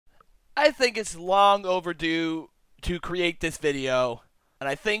I think it's long overdue to create this video, and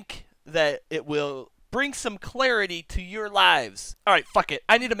I think that it will bring some clarity to your lives. Alright, fuck it.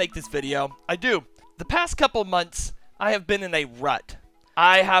 I need to make this video. I do. The past couple months, I have been in a rut.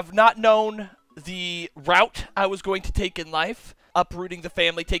 I have not known the route I was going to take in life. Uprooting the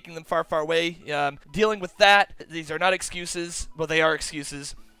family, taking them far, far away. Dealing with that. These are not excuses. Well, they are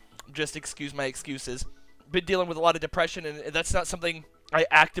excuses. Just excuse my excuses. Been dealing with a lot of depression, and that's not something I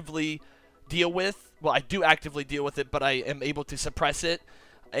actively deal with. Well, I do actively deal with it, but I am able to suppress it.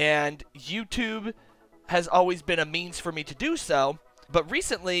 And YouTube has always been a means for me to do so. But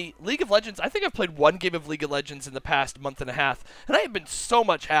recently, League of Legends, I think I've played one game of League of Legends in the past month and a half, and I have been so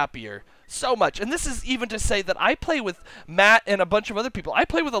much happier. So much. And this is even to say that I play with Matt and a bunch of other people. I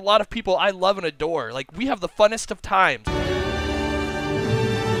play with a lot of people I love and adore. Like, we have the funnest of times.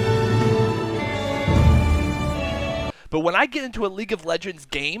 But when I get into a League of Legends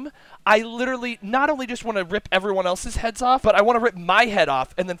game, I literally not only just want to rip everyone else's heads off, but I want to rip my head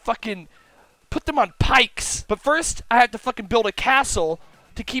off and then fucking put them on pikes. But first, I have to fucking build a castle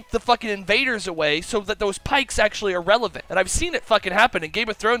to keep the fucking invaders away so that those pikes actually are relevant. And I've seen it fucking happen. In Game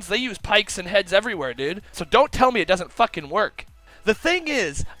of Thrones, they use pikes and heads everywhere, dude. So don't tell me it doesn't fucking work. The thing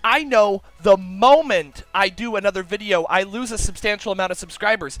is, I know the moment I do another video, I lose a substantial amount of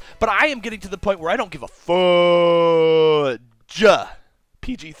subscribers. But I am getting to the point where I don't give a fudge.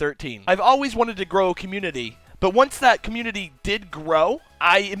 PG-13. I've always wanted to grow a community. But once that community did grow,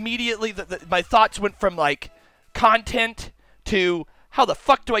 I immediately, my thoughts went from, like, content to how the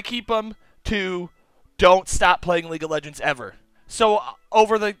fuck do I keep them to don't stop playing League of Legends ever. So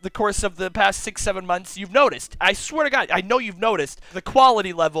over the course of the past 6-7 months, you've noticed, I swear to God, I know you've noticed, the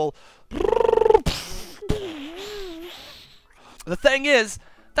quality level. The thing is,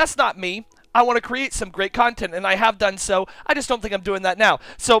 that's not me. I want to create some great content, and I have done so. I just don't think I'm doing that now.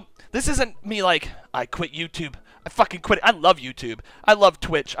 So this isn't me like, I quit YouTube. I fucking quit it. I love YouTube. I love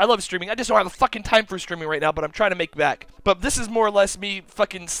Twitch. I love streaming. I just don't have a fucking time for streaming right now, but I'm trying to make back. But this is more or less me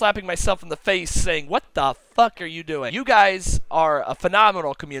fucking slapping myself in the face saying, what the fuck are you doing? You guys are a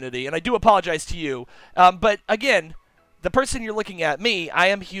phenomenal community, and I do apologize to you. But again, the person you're looking at, me, I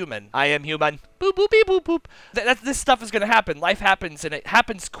am human. I am human. Boop, boop, beep, boop, boop. This stuff is going to happen. Life happens, and it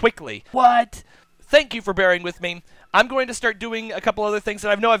happens quickly. What? Thank you for bearing with me. I'm going to start doing a couple other things,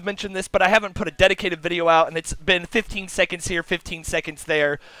 and I know I've mentioned this, but I haven't put a dedicated video out, and it's been 15 seconds here, 15 seconds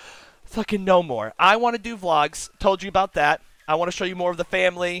there. Fucking no more. I want to do vlogs. Told you about that. I want to show you more of the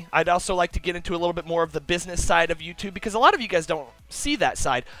family. I'd also like to get into a little bit more of the business side of YouTube, because a lot of you guys don't see that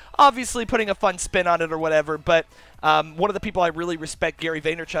side. Obviously, putting a fun spin on it or whatever, but one of the people I really respect, Gary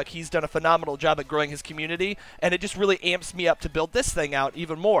Vaynerchuk, he's done a phenomenal job at growing his community, and it just really amps me up to build this thing out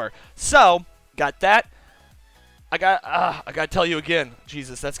even more. So, got that. I gotta tell you again.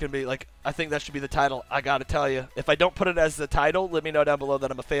 Jesus, that's gonna be like, I think that should be the title. I gotta tell you. If I don't put it as the title, let me know down below that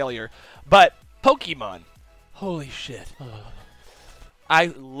I'm a failure. But, Pokemon. Holy shit. I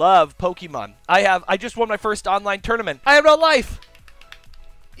love Pokemon. I just won my first online tournament. I have no life.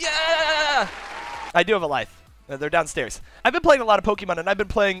 Yeah! I do have a life. They're downstairs. I've been playing a lot of Pokemon, and I've been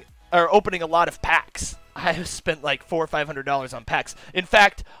playing, or opening a lot of packs. I have spent like $400 or $500 on packs. In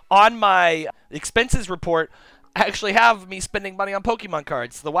fact, on my expenses report, I actually have me spending money on Pokemon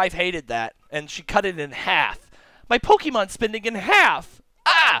cards. The wife hated that, and she cut it in half. My Pokemon spending in half!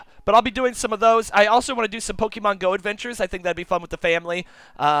 Ah! But I'll be doing some of those. I also want to do some Pokemon Go adventures. I think that'd be fun with the family.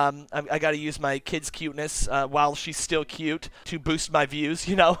 I got to use my kid's cuteness while she's still cute to boost my views,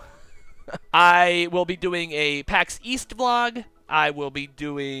 you know. I will be doing a PAX East vlog. I will be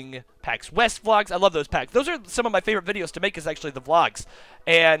doing PAX West vlogs. I love those packs. Those are some of my favorite videos to make, is actually the vlogs.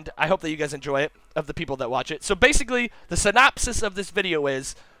 And I hope that you guys enjoy it, of the people that watch it. So basically, the synopsis of this video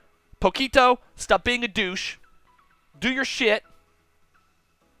is, Pokito, stop being a douche. Do your shit.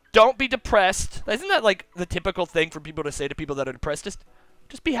 Don't be depressed. Isn't that like the typical thing for people to say to people that are depressed?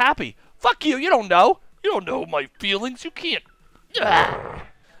 Just be happy. Fuck you. You don't know. You don't know my feelings. You can't. Ah.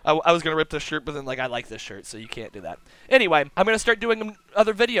 I was going to rip this shirt, but then, like, I like this shirt, so you can't do that. Anyway, I'm going to start doing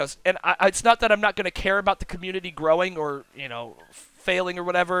other videos. And it's not that I'm not going to care about the community growing or, you know, failing or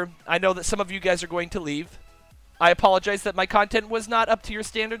whatever. I know that some of you guys are going to leave. I apologize that my content was not up to your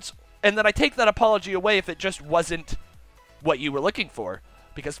standards. And then I take that apology away if it just wasn't what you were looking for.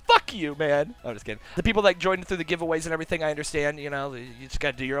 Because fuck you, man. I'm just kidding. The people that joined through the giveaways and everything, I understand, you know, you just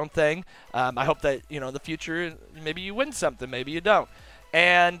got to do your own thing. I hope that, you know, in the future, maybe you win something, maybe you don't.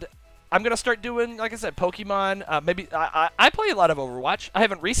 And I'm going to start doing, like I said, Pokemon. Maybe I play a lot of Overwatch. I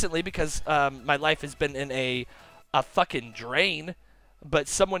haven't recently because my life has been in a fucking drain. But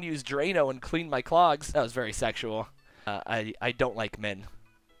someone used Drano and cleaned my clogs. That was very sexual. I don't like men.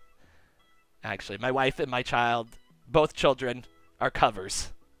 Actually, my wife and my child, both children, are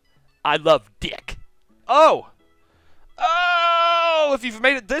covers. I love dick. Oh! Oh! If you've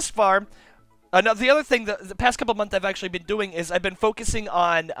made it this far... now, the other thing, the past couple months I've actually been doing is I've been focusing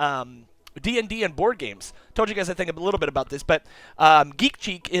on D&D and board games. Told you guys, I think, a little bit about this, but Geek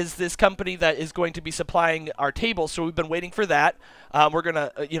Cheek is this company that is going to be supplying our tables, so we've been waiting for that. We're going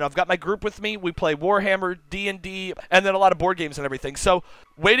to, I've got my group with me. We play Warhammer, D&D, and then a lot of board games and everything. So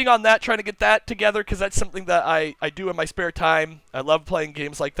waiting on that, trying to get that together, because that's something that I do in my spare time. I love playing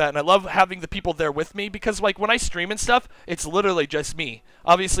games like that, and I love having the people there with me, because like when I stream and stuff, it's literally just me.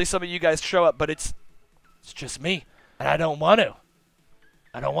 Obviously, some of you guys show up, but it's just me, and I don't want to.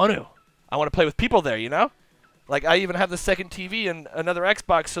 I want to play with people there, you know? Like, I even have the second TV and another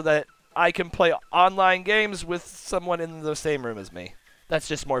Xbox so that I can play online games with someone in the same room as me. That's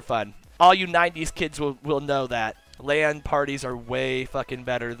just more fun. All you 90s kids will know that. LAN parties are way fucking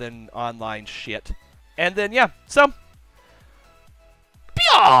better than online shit. And then, yeah, so...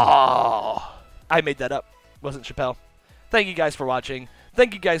 I made that up. Wasn't Chappelle. Thank you guys for watching.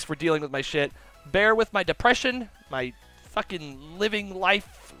 Thank you guys for dealing with my shit. Bear with my depression, my fucking living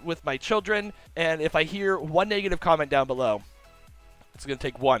life with my children, and if I hear one negative comment down below, it's gonna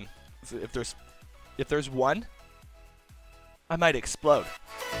take one. If there's one, I might explode.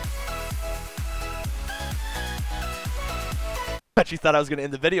 Bet you thought I was gonna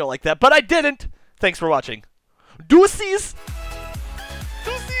end the video like that, but I didn't. Thanks for watching. Deuces!